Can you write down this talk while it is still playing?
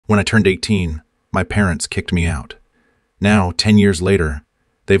When I turned 18, my parents kicked me out. Now, 10 years later,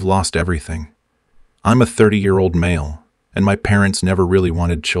 they've lost everything. I'm a 30-year-old male, and my parents never really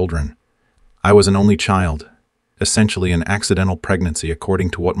wanted children. I was an only child, essentially an accidental pregnancy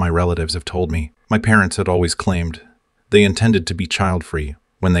according to what my relatives have told me. My parents had always claimed they intended to be child-free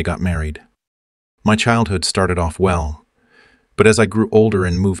when they got married. My childhood started off well, but as I grew older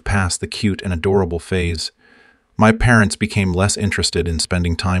and moved past the cute and adorable phase, my parents became less interested in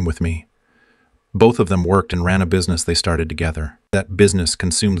spending time with me. Both of them worked and ran a business they started together. That business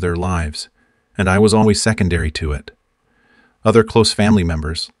consumed their lives, and I was always secondary to it. Other close family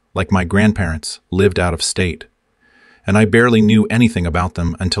members, like my grandparents, lived out of state, and I barely knew anything about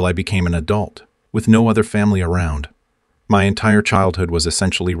them until I became an adult, with no other family around. My entire childhood was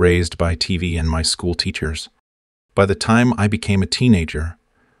essentially raised by TV and my school teachers. By the time I became a teenager,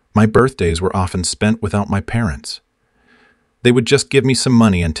 my birthdays were often spent without my parents. They would just give me some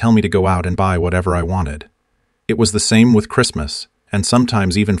money and tell me to go out and buy whatever I wanted. It was the same with Christmas, and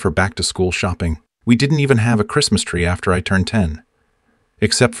sometimes even for back-to-school shopping. We didn't even have a Christmas tree after I turned 10.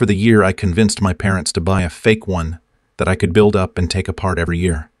 Except for the year I convinced my parents to buy a fake one that I could build up and take apart every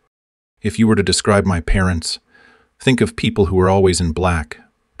year. If you were to describe my parents, think of people who were always in black,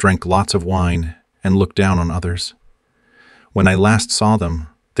 drank lots of wine, and looked down on others. When I last saw them,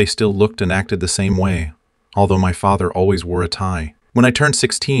 they still looked and acted the same way, although my father always wore a tie. When I turned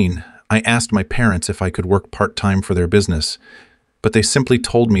 16, I asked my parents if I could work part-time for their business, but they simply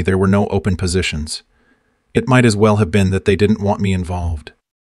told me there were no open positions. It might as well have been that they didn't want me involved.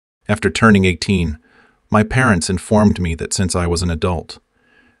 After turning 18, my parents informed me that since I was an adult,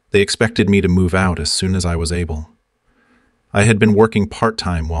 they expected me to move out as soon as I was able. I had been working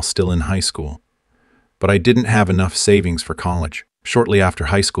part-time while still in high school, but I didn't have enough savings for college. Shortly after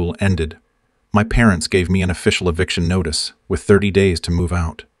high school ended, my parents gave me an official eviction notice with 30 days to move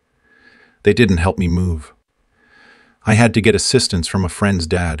out. They didn't help me move. I had to get assistance from a friend's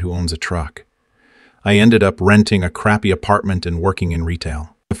dad who owns a truck. I ended up renting a crappy apartment and working in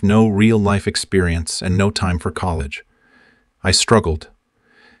retail. With no real-life experience and no time for college, I struggled.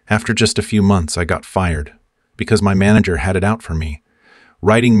 After just a few months, I got fired because my manager had it out for me,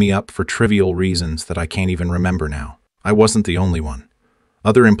 writing me up for trivial reasons that I can't even remember now. I wasn't the only one.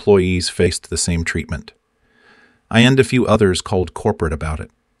 Other employees faced the same treatment. I and a few others called corporate about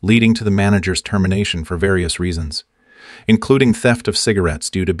it, leading to the manager's termination for various reasons, including theft of cigarettes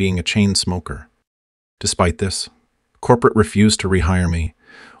due to being a chain smoker. Despite this, corporate refused to rehire me,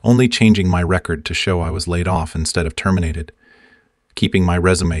 only changing my record to show I was laid off instead of terminated, keeping my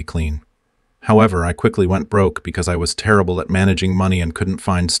resume clean. However, I quickly went broke because I was terrible at managing money and couldn't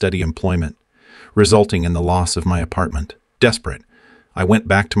find steady employment, resulting in the loss of my apartment. Desperate, I went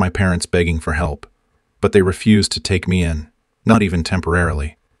back to my parents begging for help, but they refused to take me in, not even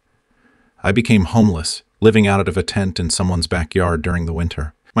temporarily. I became homeless, living out of a tent in someone's backyard during the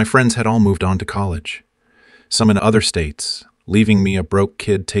winter. My friends had all moved on to college, some in other states, leaving me a broke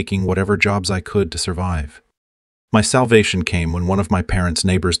kid taking whatever jobs I could to survive. My salvation came when one of my parents'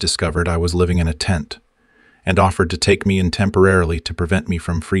 neighbors discovered I was living in a tent and offered to take me in temporarily to prevent me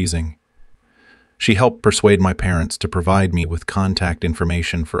from freezing. She helped persuade my parents to provide me with contact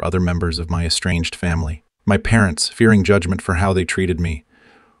information for other members of my estranged family. My parents, fearing judgment for how they treated me,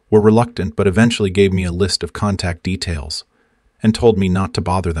 were reluctant but eventually gave me a list of contact details and told me not to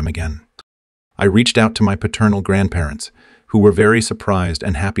bother them again. I reached out to my paternal grandparents, who were very surprised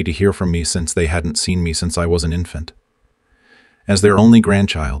and happy to hear from me since they hadn't seen me since I was an infant. As their only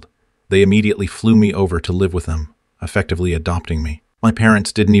grandchild, they immediately flew me over to live with them, effectively adopting me. My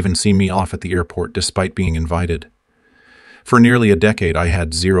parents didn't even see me off at the airport despite being invited. For nearly a decade, I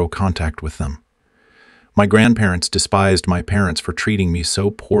had zero contact with them. My grandparents despised my parents for treating me so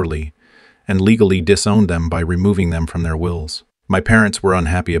poorly and legally disowned them by removing them from their wills. My parents were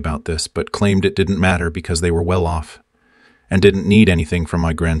unhappy about this, but claimed it didn't matter because they were well off and didn't need anything from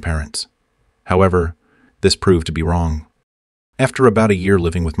my grandparents. However, this proved to be wrong. After about a year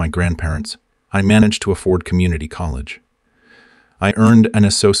living with my grandparents, I managed to afford community college. I earned an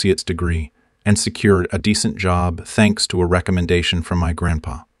associate's degree and secured a decent job thanks to a recommendation from my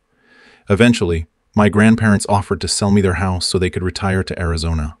grandpa. Eventually, my grandparents offered to sell me their house so they could retire to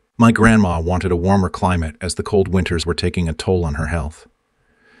Arizona. My grandma wanted a warmer climate as the cold winters were taking a toll on her health.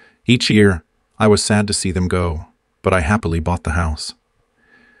 Each year, I was sad to see them go, but I happily bought the house.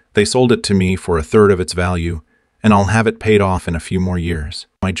 They sold it to me for a third of its value, and I'll have it paid off in a few more years.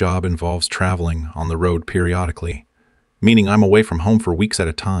 My job involves traveling on the road periodically, meaning I'm away from home for weeks at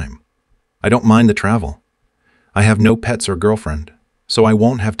a time. I don't mind the travel. I have no pets or girlfriend, so I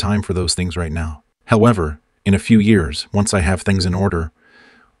won't have time for those things right now. However, in a few years, once I have things in order,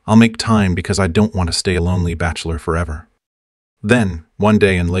 I'll make time because I don't want to stay a lonely bachelor forever. Then, one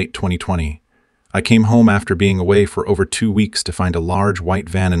day in late 2020, I came home after being away for over 2 weeks to find a large white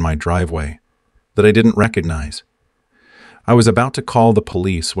van in my driveway that I didn't recognize. I was about to call the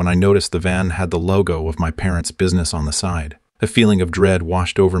police when I noticed the van had the logo of my parents' business on the side. A feeling of dread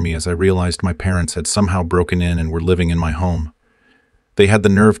washed over me as I realized my parents had somehow broken in and were living in my home. They had the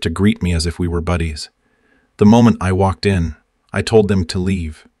nerve to greet me as if we were buddies. The moment I walked in, I told them to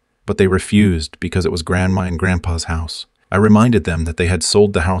leave, but they refused because it was Grandma and Grandpa's house. I reminded them that they had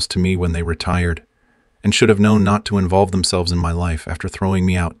sold the house to me when they retired and should have known not to involve themselves in my life after throwing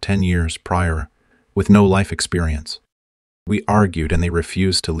me out 10 years prior with no life experience. We argued and they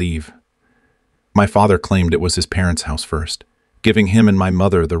refused to leave. My father claimed it was his parents' house first, giving him and my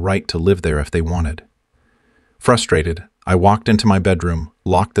mother the right to live there if they wanted. Frustrated, I walked into my bedroom,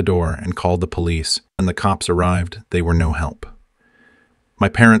 locked the door, and called the police. When the cops arrived, they were no help. My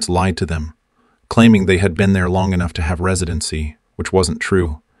parents lied to them, claiming they had been there long enough to have residency, which wasn't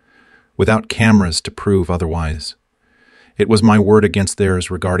true, without cameras to prove otherwise. It was my word against theirs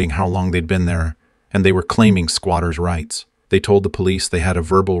regarding how long they'd been there, and they were claiming squatters' rights. They told the police they had a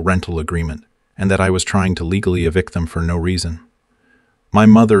verbal rental agreement, and that I was trying to legally evict them for no reason. My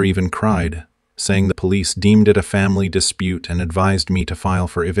mother even cried, saying the police deemed it a family dispute and advised me to file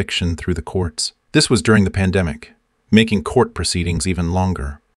for eviction through the courts. This was during the pandemic, making court proceedings even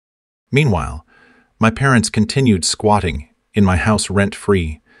longer. Meanwhile, my parents continued squatting in my house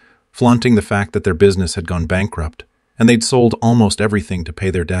rent-free, flaunting the fact that their business had gone bankrupt, and they'd sold almost everything to pay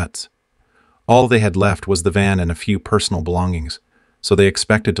their debts. All they had left was the van and a few personal belongings, so they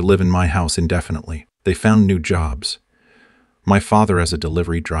expected to live in my house indefinitely. They found new jobs. My father as a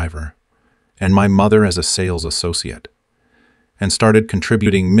delivery driver, and my mother as a sales associate, and started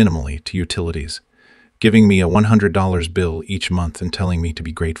contributing minimally to utilities, giving me a $100 bill each month and telling me to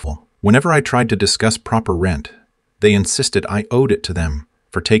be grateful. Whenever I tried to discuss proper rent, they insisted I owed it to them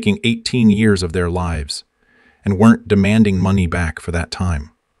for taking 18 years of their lives and weren't demanding money back for that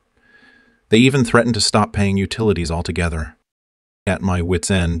time. They even threatened to stop paying utilities altogether. At my wit's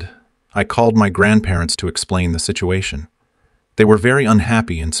end, I called my grandparents to explain the situation. They were very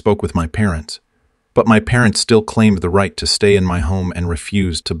unhappy and spoke with my parents, but my parents still claimed the right to stay in my home and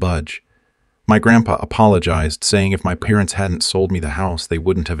refused to budge. My grandpa apologized, saying if my parents hadn't sold me the house, they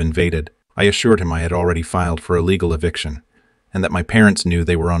wouldn't have invaded. I assured him I had already filed for a legal eviction, and that my parents knew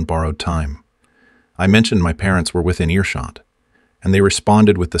they were on borrowed time. I mentioned my parents were within earshot, and they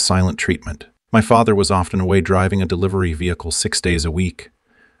responded with the silent treatment. My father was often away driving a delivery vehicle 6 days a week,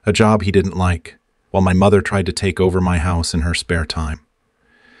 a job he didn't like, while my mother tried to take over my house in her spare time.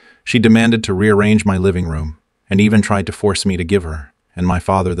 She demanded to rearrange my living room, and even tried to force me to give her and my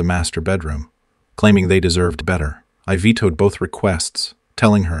father the master bedroom, claiming they deserved better. I vetoed both requests,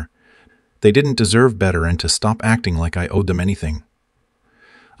 telling her they didn't deserve better and to stop acting like I owed them anything.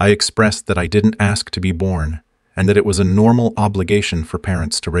 I expressed that I didn't ask to be born, and that it was a normal obligation for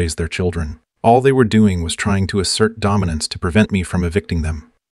parents to raise their children. All they were doing was trying to assert dominance to prevent me from evicting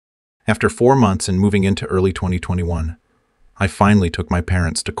them. After 4 months and moving into early 2021, I finally took my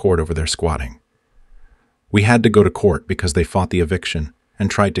parents to court over their squatting. We had to go to court because they fought the eviction and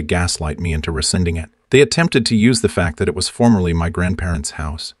tried to gaslight me into rescinding it. They attempted to use the fact that it was formerly my grandparents'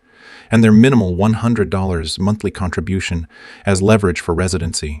 house and their minimal $100 monthly contribution as leverage for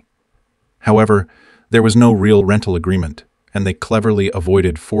residency. However, there was no real rental agreement, and they cleverly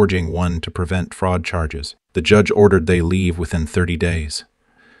avoided forging one to prevent fraud charges. The judge ordered they leave within 30 days,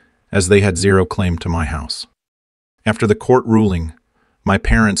 as they had zero claim to my house. After the court ruling, my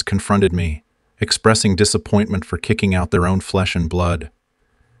parents confronted me, expressing disappointment for kicking out their own flesh and blood.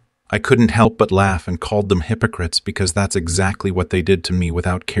 I couldn't help but laugh and called them hypocrites because that's exactly what they did to me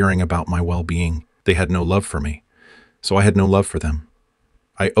without caring about my well-being. They had no love for me, so I had no love for them.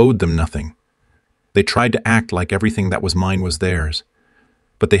 I owed them nothing. They tried to act like everything that was mine was theirs,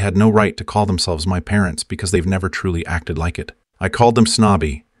 but they had no right to call themselves my parents because they've never truly acted like it. I called them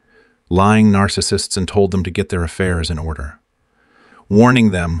snobby, lying narcissists, and told them to get their affairs in order,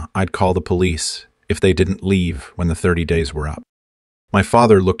 warning them I'd call the police if they didn't leave when the 30 days were up. My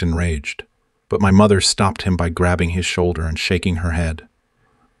father looked enraged, but my mother stopped him by grabbing his shoulder and shaking her head.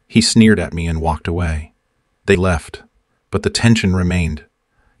 He sneered at me and walked away. They left, but the tension remained.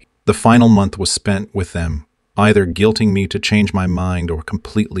 The final month was spent with them, either guilting me to change my mind or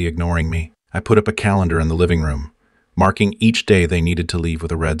completely ignoring me. I put up a calendar in the living room, marking each day they needed to leave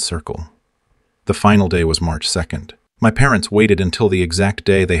with a red circle. The final day was March 2nd. My parents waited until the exact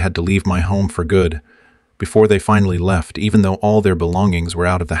day they had to leave my home for good before they finally left, even though all their belongings were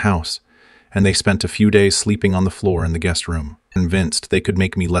out of the house, and they spent a few days sleeping on the floor in the guest room. Convinced they could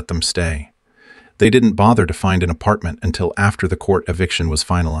make me let them stay. They didn't bother to find an apartment until after the court eviction was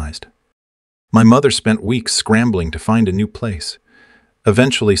finalized. My mother spent weeks scrambling to find a new place,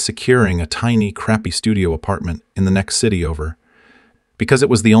 eventually securing a tiny, crappy studio apartment in the next city over, because it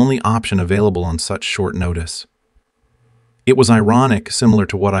was the only option available on such short notice. It was ironic, similar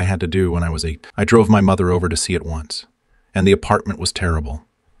to what I had to do when I was 8. I drove my mother over to see it once, and the apartment was terrible.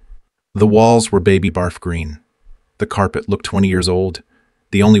 The walls were baby barf green. The carpet looked 20 years old.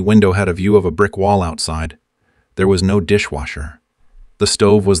 The only window had a view of a brick wall outside. There was no dishwasher. The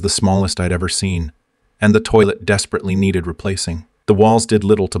stove was the smallest I'd ever seen, and the toilet desperately needed replacing. The walls did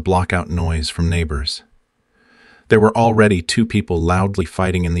little to block out noise from neighbors. There were already 2 people loudly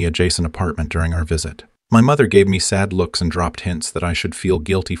fighting in the adjacent apartment during our visit. My mother gave me sad looks and dropped hints that I should feel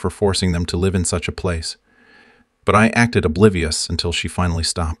guilty for forcing them to live in such a place. But I acted oblivious until she finally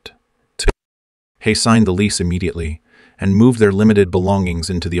stopped. Hay signed the lease immediately and moved their limited belongings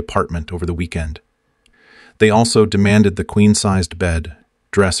into the apartment over the weekend. They also demanded the queen-sized bed,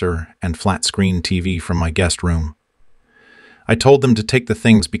 dresser, and flat-screen TV from my guest room. I told them to take the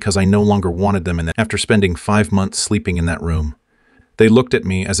things because I no longer wanted them, and after spending 5 months sleeping in that room, they looked at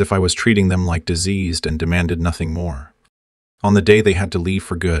me as if I was treating them like diseased and demanded nothing more. On the day they had to leave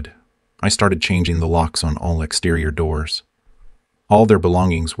for good, I started changing the locks on all exterior doors. All their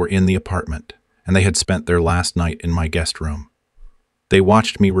belongings were in the apartment, and they had spent their last night in my guest room. They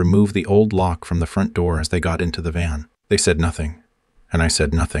watched me remove the old lock from the front door as they got into the van. They said nothing, and I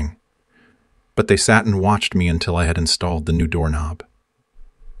said nothing. But they sat and watched me until I had installed the new doorknob.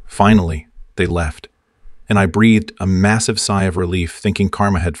 Finally, they left, and I breathed a massive sigh of relief, thinking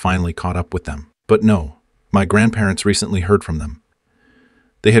karma had finally caught up with them. But no, my grandparents recently heard from them.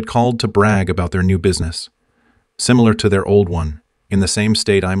 They had called to brag about their new business, similar to their old one, in the same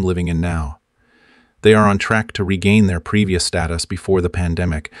state I'm living in now. They are on track to regain their previous status before the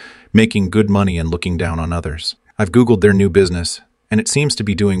pandemic, making good money and looking down on others. I've Googled their new business, and it seems to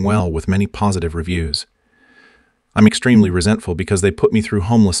be doing well with many positive reviews. I'm extremely resentful because they put me through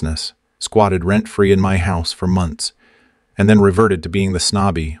homelessness, squatted rent-free in my house for months, and then reverted to being the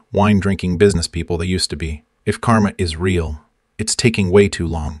snobby, wine-drinking business people they used to be. If karma is real, it's taking way too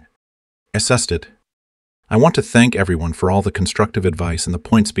long. Assessed it. I want to thank everyone for all the constructive advice and the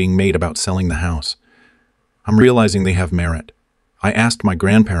points being made about selling the house. I'm realizing they have merit. I asked my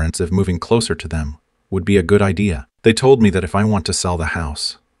grandparents if moving closer to them would be a good idea. They told me that if I want to sell the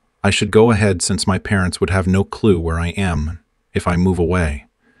house, I should go ahead since my parents would have no clue where I am if I move away.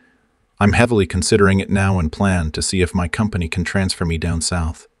 I'm heavily considering it now and plan to see if my company can transfer me down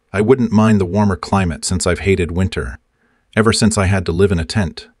south. I wouldn't mind the warmer climate since I've hated winter, ever since I had to live in a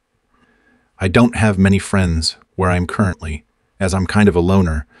tent. I don't have many friends where I'm currently, as I'm kind of a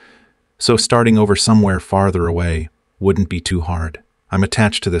loner, so starting over somewhere farther away wouldn't be too hard. I'm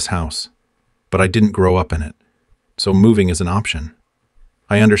attached to this house, but I didn't grow up in it, so moving is an option.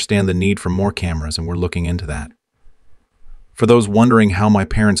 I understand the need for more cameras, and we're looking into that. For those wondering how my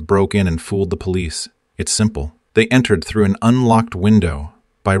parents broke in and fooled the police, it's simple. They entered through an unlocked window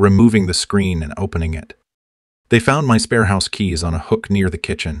by removing the screen and opening it. They found my spare house keys on a hook near the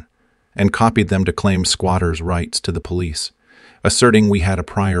kitchen and copied them to claim squatters' rights to the police, asserting we had a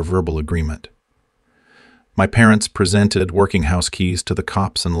prior verbal agreement. My parents presented working house keys to the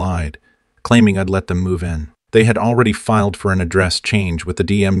cops and lied, claiming I'd let them move in. They had already filed for an address change with the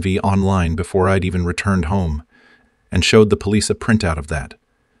DMV online before I'd even returned home, and showed the police a printout of that,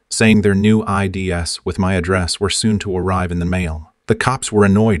 saying their new IDs with my address were soon to arrive in the mail. The cops were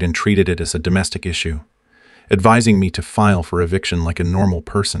annoyed and treated it as a domestic issue, advising me to file for eviction like a normal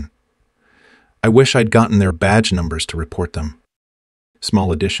person. I wish I'd gotten their badge numbers to report them.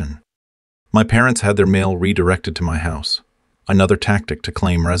 Small addition. My parents had their mail redirected to my house, another tactic to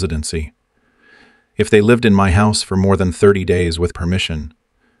claim residency. If they lived in my house for more than 30 days with permission,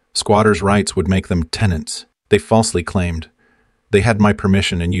 squatters' rights would make them tenants. They falsely claimed they had my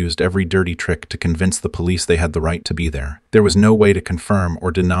permission and used every dirty trick to convince the police they had the right to be there. There was no way to confirm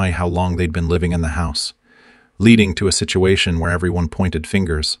or deny how long they'd been living in the house, leading to a situation where everyone pointed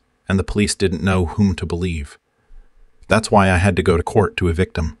fingers and the police didn't know whom to believe. That's why I had to go to court to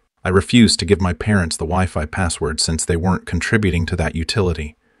evict them. I refused to give my parents the Wi-Fi password since they weren't contributing to that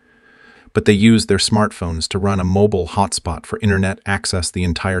utility. But they used their smartphones to run a mobile hotspot for internet access the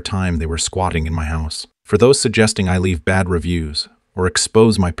entire time they were squatting in my house. For those suggesting I leave bad reviews or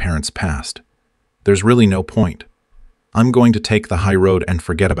expose my parents' past, there's really no point. I'm going to take the high road and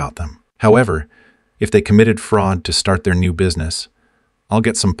forget about them. However, if they committed fraud to start their new business, I'll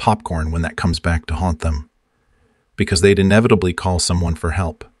get some popcorn when that comes back to haunt them, because they'd inevitably call someone for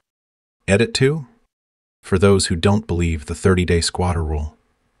help. Edit 2? for those who don't believe the 30-day squatter rule.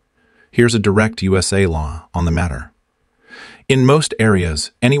 Here's a direct USA law on the matter. In most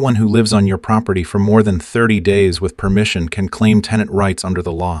areas, anyone who lives on your property for more than 30 days with permission can claim tenant rights under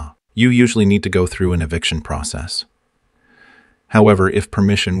the law. You usually need to go through an eviction process. However, if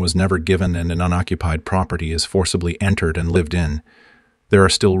permission was never given and an unoccupied property is forcibly entered and lived in, there are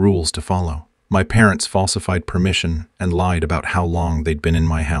still rules to follow. My parents falsified permission and lied about how long they'd been in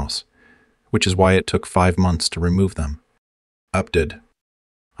my house, which is why it took 5 months to remove them.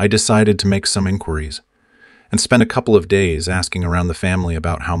 I decided to make some inquiries and spent a couple of days asking around the family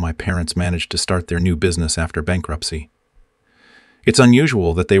about how my parents managed to start their new business after bankruptcy. It's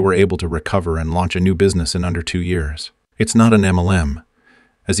unusual that they were able to recover and launch a new business in under 2 years. It's not an MLM,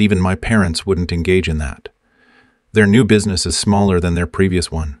 as even my parents wouldn't engage in that. Their new business is smaller than their previous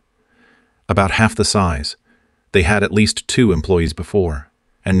one. About half the size. They had at least 2 employees before,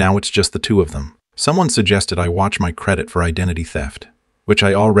 and now it's just the 2 of them. Someone suggested I watch my credit for identity theft, which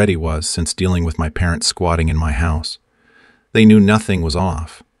I already was since dealing with my parents squatting in my house. They knew nothing was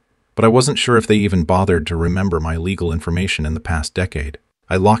off, but I wasn't sure if they even bothered to remember my legal information in the past decade.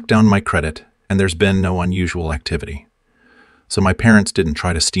 I locked down my credit, and there's been no unusual activity. So my parents didn't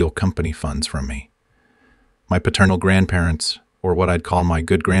try to steal company funds from me. My paternal grandparents, or what I'd call my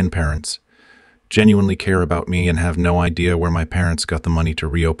good grandparents, genuinely care about me and have no idea where my parents got the money to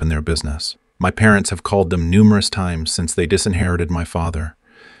reopen their business. My parents have called them numerous times since they disinherited my father,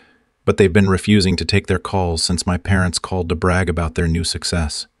 but they've been refusing to take their calls since my parents called to brag about their new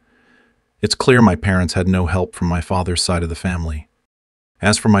success. It's clear my parents had no help from my father's side of the family.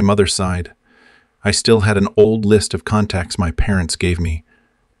 As for my mother's side, I still had an old list of contacts my parents gave me,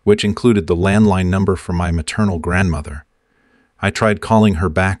 which included the landline number for my maternal grandmother. I tried calling her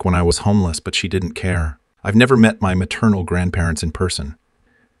back when I was homeless, but she didn't care. I've never met my maternal grandparents in person,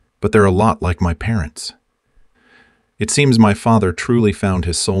 but they're a lot like my parents. It seems my father truly found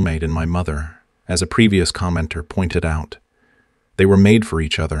his soulmate in my mother, as a previous commenter pointed out. They were made for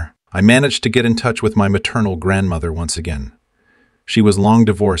each other. I managed to get in touch with my maternal grandmother once again. She was long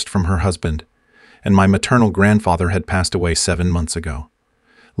divorced from her husband, and my maternal grandfather had passed away 7 months ago,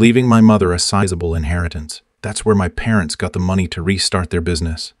 leaving my mother a sizable inheritance. That's where my parents got the money to restart their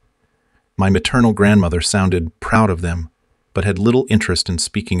business. My maternal grandmother sounded proud of them, but had little interest in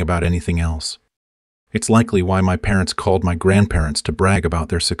speaking about anything else. It's likely why my parents called my grandparents to brag about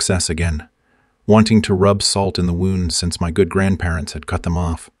their success again, wanting to rub salt in the wound since my good grandparents had cut them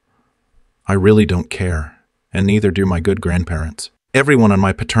off. I really don't care, and neither do my good grandparents. Everyone on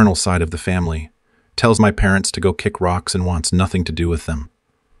my paternal side of the family tells my parents to go kick rocks and wants nothing to do with them.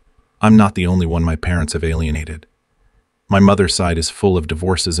 I'm not the only one my parents have alienated. My mother's side is full of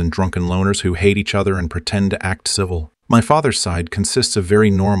divorces and drunken loners who hate each other and pretend to act civil. My father's side consists of very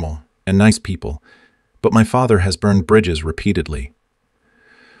normal and nice people, but my father has burned bridges repeatedly.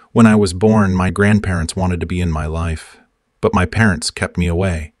 When I was born, my grandparents wanted to be in my life, but my parents kept me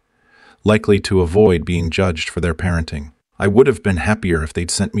away, likely to avoid being judged for their parenting. I would have been happier if they'd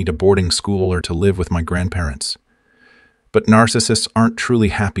sent me to boarding school or to live with my grandparents. But narcissists aren't truly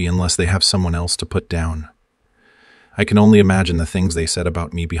happy unless they have someone else to put down. I can only imagine the things they said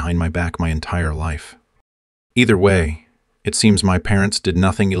about me behind my back my entire life. Either way, it seems my parents did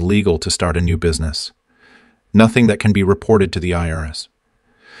nothing illegal to start a new business. Nothing that can be reported to the IRS.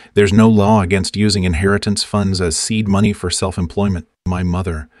 There's no law against using inheritance funds as seed money for self-employment. My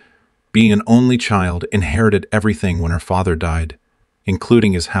mother, being an only child, inherited everything when her father died,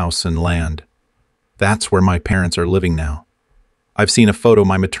 including his house and land. That's where my parents are living now. I've seen a photo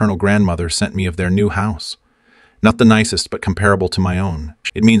my maternal grandmother sent me of their new house. Not the nicest, but comparable to my own.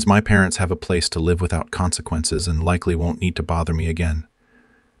 It means my parents have a place to live without consequences and likely won't need to bother me again.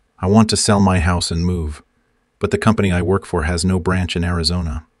 I want to sell my house and move, but the company I work for has no branch in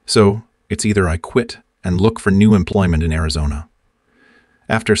Arizona. So it's either I quit and look for new employment in Arizona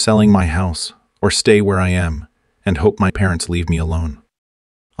after selling my house, or stay where I am and hope my parents leave me alone.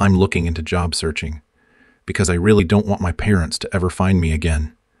 I'm looking into job searching because I really don't want my parents to ever find me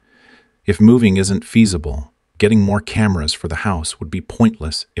again. If moving isn't feasible, getting more cameras for the house would be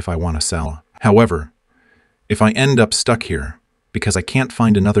pointless if I want to sell. However, if I end up stuck here because I can't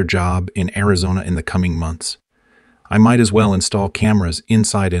find another job in Arizona in the coming months, I might as well install cameras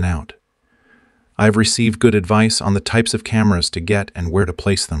inside and out. I've received good advice on the types of cameras to get and where to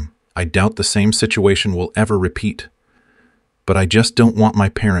place them. I doubt the same situation will ever repeat, but I just don't want my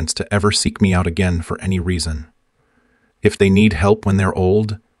parents to ever seek me out again for any reason. If they need help when they're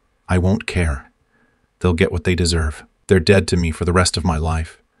old, I won't care. They'll get what they deserve. They're dead to me for the rest of my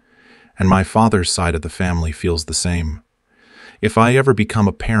life, and my father's side of the family feels the same. If I ever become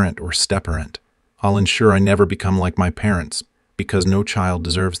a parent or step-parent, I'll ensure I never become like my parents, because no child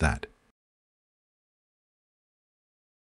deserves that.